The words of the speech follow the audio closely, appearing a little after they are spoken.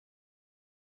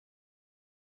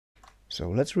So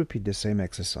let's repeat the same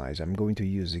exercise. I'm going to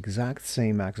use exact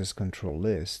same access control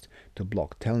list to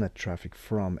block telnet traffic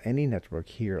from any network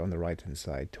here on the right hand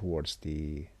side towards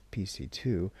the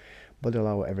PC2, but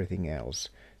allow everything else.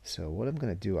 So what I'm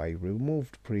going to do, I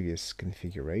removed previous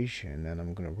configuration and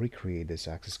I'm going to recreate this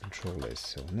access control list.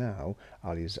 So now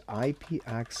I'll use IP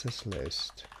access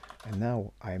list, and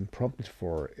now I'm prompted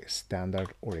for a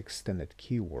standard or extended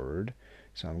keyword.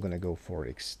 So I'm going to go for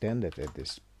extended at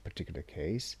this particular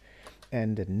case.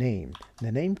 And the name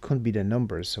could be the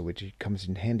numbers, so it comes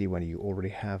in handy when you already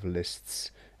have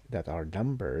lists that are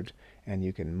numbered, and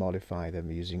you can modify them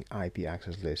using IP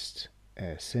access list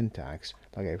syntax,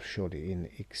 like I've showed you in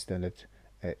extended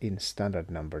in standard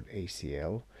numbered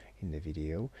ACL in the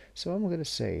video. So I'm going to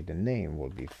say the name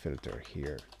will be filter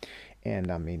here, and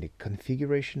I'm in the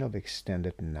configuration of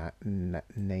extended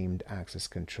named access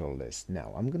control list.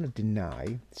 Now I'm going to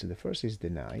deny. So the first is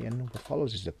deny, and what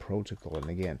follows is the protocol. And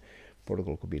again,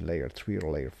 protocol could be layer 3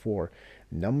 or layer 4,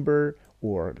 number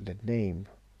or the name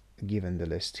given the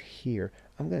list here.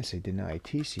 I'm going to say deny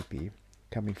TCP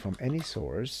coming from any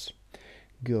source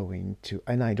going to,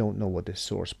 and I don't know what the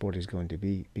source port is going to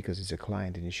be because it's a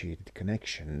client initiated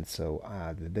connection. So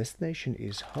the destination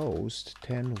is host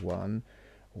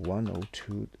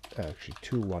 10.1.102, actually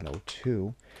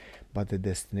 2.102, but the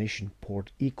destination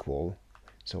port equal.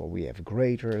 So we have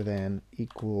greater than,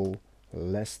 equal,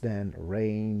 less than,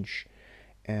 range.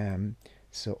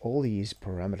 So all these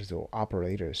parameters or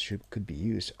operators could be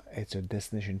used. It's a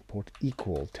destination port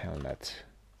equal telnet.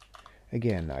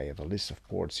 Again, I have a list of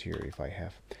ports here. If I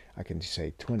can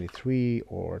say 23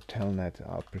 or telnet.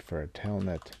 I'll prefer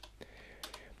telnet.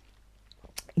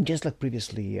 Just like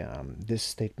previously, this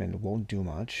statement won't do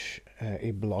much.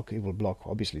 It will block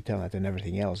obviously telnet and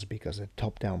everything else, because the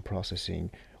top-down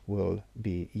processing will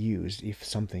be used if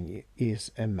something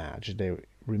is a match. The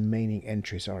remaining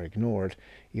entries are ignored.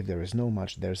 If there is no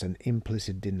match, there's an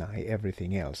implicit deny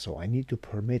everything else. So I need to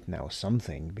permit now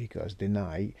something, because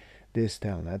deny this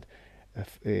telnet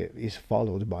is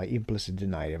followed by implicit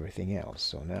deny everything else.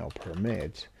 So now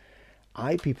permit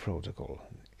IP protocol,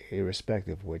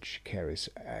 irrespective which carries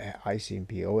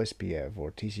ICMP, OSPF,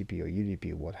 or TCP or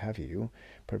UDP, what have you.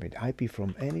 Permit IP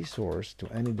from any source to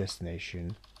any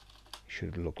destination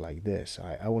should look like this.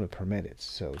 I want to permit it.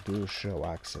 So do show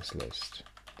access list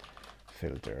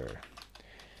filter.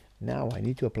 Now I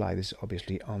need to apply this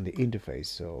obviously on the interface.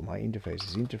 So my interface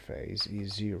is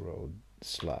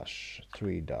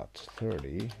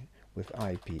 0/3.30 with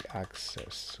IP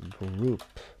access group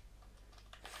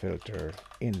filter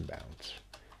inbound.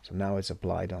 So now it's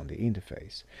applied on the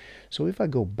interface. So if I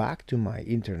go back to my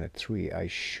internet 3, I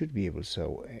should be able to,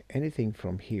 so anything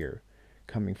from here,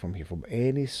 coming from here, from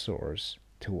any source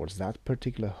towards that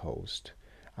particular host,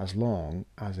 as long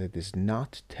as it is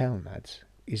not telnet,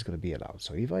 is going to be allowed.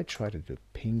 So if I try to do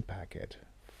ping packet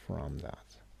from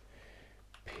that,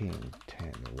 ping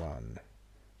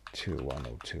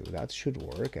 10.1.2.102, that should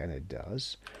work, and it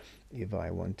does. If I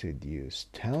want to use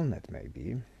telnet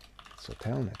maybe, so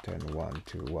telnet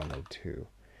 10.1.2.102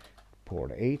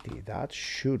 port 80, that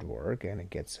should work, and it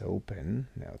gets open.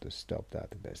 Now to stop that,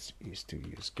 the best is to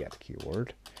use get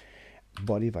keyword.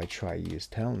 But if I try use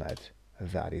telnet,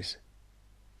 that is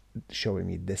showing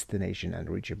me destination and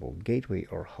reachable gateway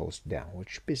or host down,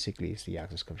 which basically is the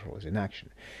access control is in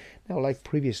action. Now, like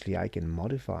previously, I can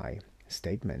modify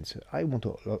statements. I want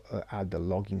to add the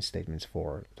logging statements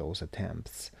for those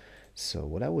attempts. So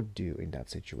what I would do in that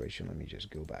situation, let me just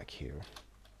go back here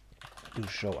to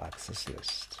show access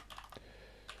list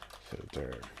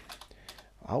filter.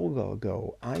 I will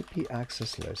go IP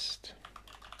access list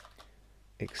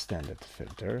extended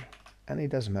filter, and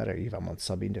it doesn't matter if I'm on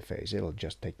sub interface, it'll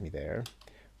just take me there.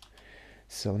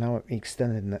 So now I'm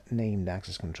extended named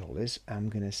access control list. I'm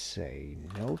gonna say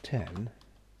no 10,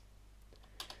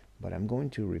 but I'm going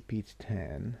to repeat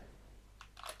 10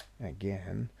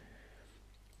 again.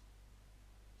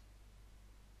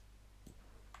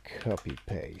 Copy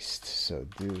paste. So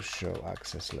do show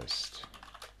access list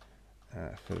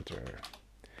filter.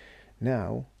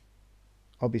 Now,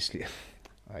 obviously,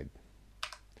 I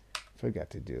forgot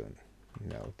to do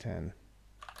no 10.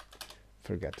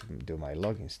 Forgot to do my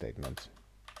logging statement.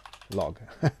 Log.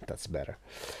 That's better.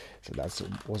 So that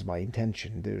was my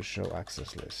intention. Do show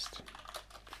access list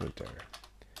filter.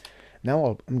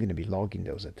 Now I'm going to be logging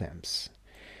those attempts.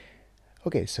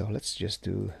 Okay, so let's just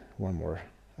do one more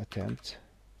attempt.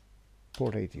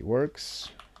 Port 80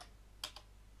 works,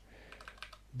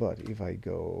 but if I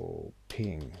go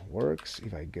ping works,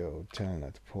 if I go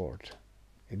telnet port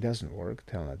it doesn't work,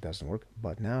 telnet doesn't work,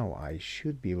 but now I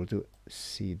should be able to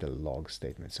see the log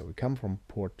statement. So we come from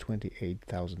port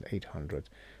 28,800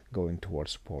 going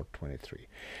towards port 23.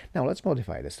 Now let's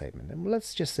modify the statement, and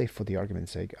let's just say, for the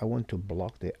argument's sake, I want to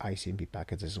block the ICMP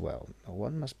packets as well. Now,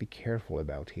 one must be careful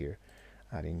about here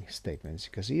adding statements,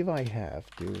 because if I have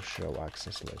to show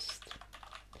access list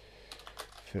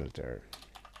filter,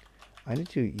 I need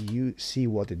to see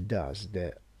what it does.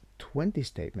 The 20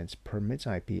 statements permits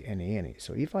IP any.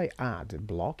 So if I add a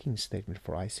blocking statement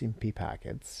for ICMP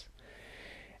packets,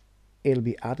 it'll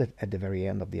be added at the very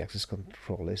end of the access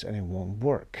control list and it won't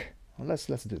work. Well, let's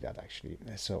do that actually.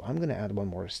 So I'm going to add one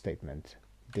more statement: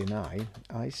 deny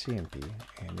ICMP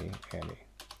any.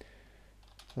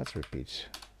 Let's repeat.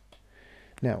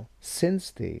 Now,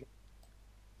 since the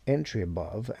entry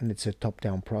above, and it's a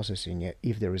top-down processing,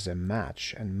 if there is a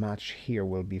match, and match here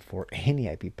will be for any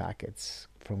IP packets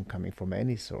from coming from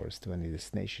any source to any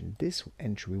destination, this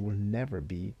entry will never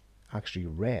be actually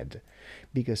read,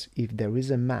 because if there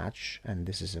is a match, and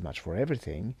this is a match for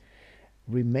everything,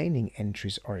 remaining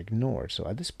entries are ignored. So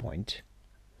at this point,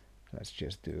 let's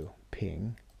just do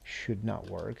ping. Should not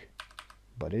work,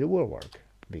 but it will work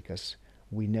because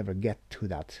we never get to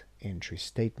that entry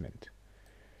statement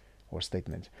or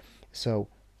statement. So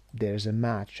there's a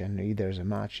match, and if there's a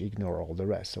match, ignore all the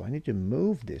rest. So I need to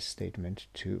move this statement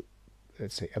to,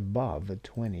 let's say, above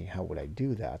 20. How would I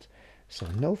do that? So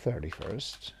no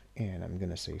 31st, and I'm going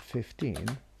to say 15,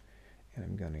 and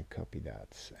I'm going to copy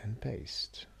that and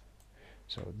paste.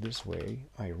 So this way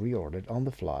I reordered on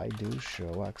the fly, do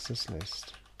show access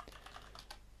list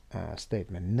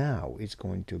statement. Now it's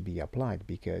going to be applied,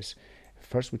 because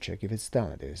first we check if it's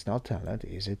telnet. If it's not telnet,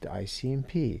 is it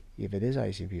ICMP? If it is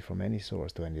ICMP from any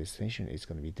source to any destination, it's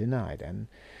going to be denied. And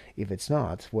if it's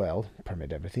not, well,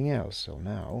 permit everything else. So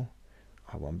now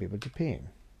I won't be able to ping.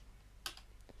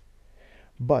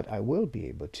 But I will be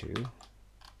able to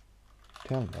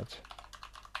telnet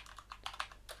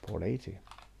port 80.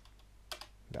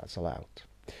 That's allowed.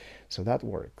 So that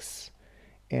works.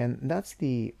 And that's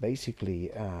the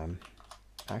basically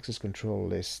access control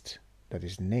list that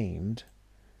is named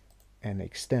and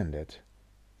extended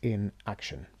in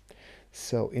action.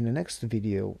 So in the next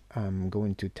video, I'm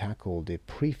going to tackle the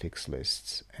prefix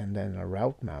lists and then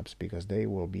route maps, because they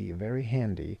will be very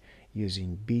handy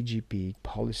using BGP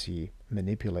policy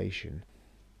manipulation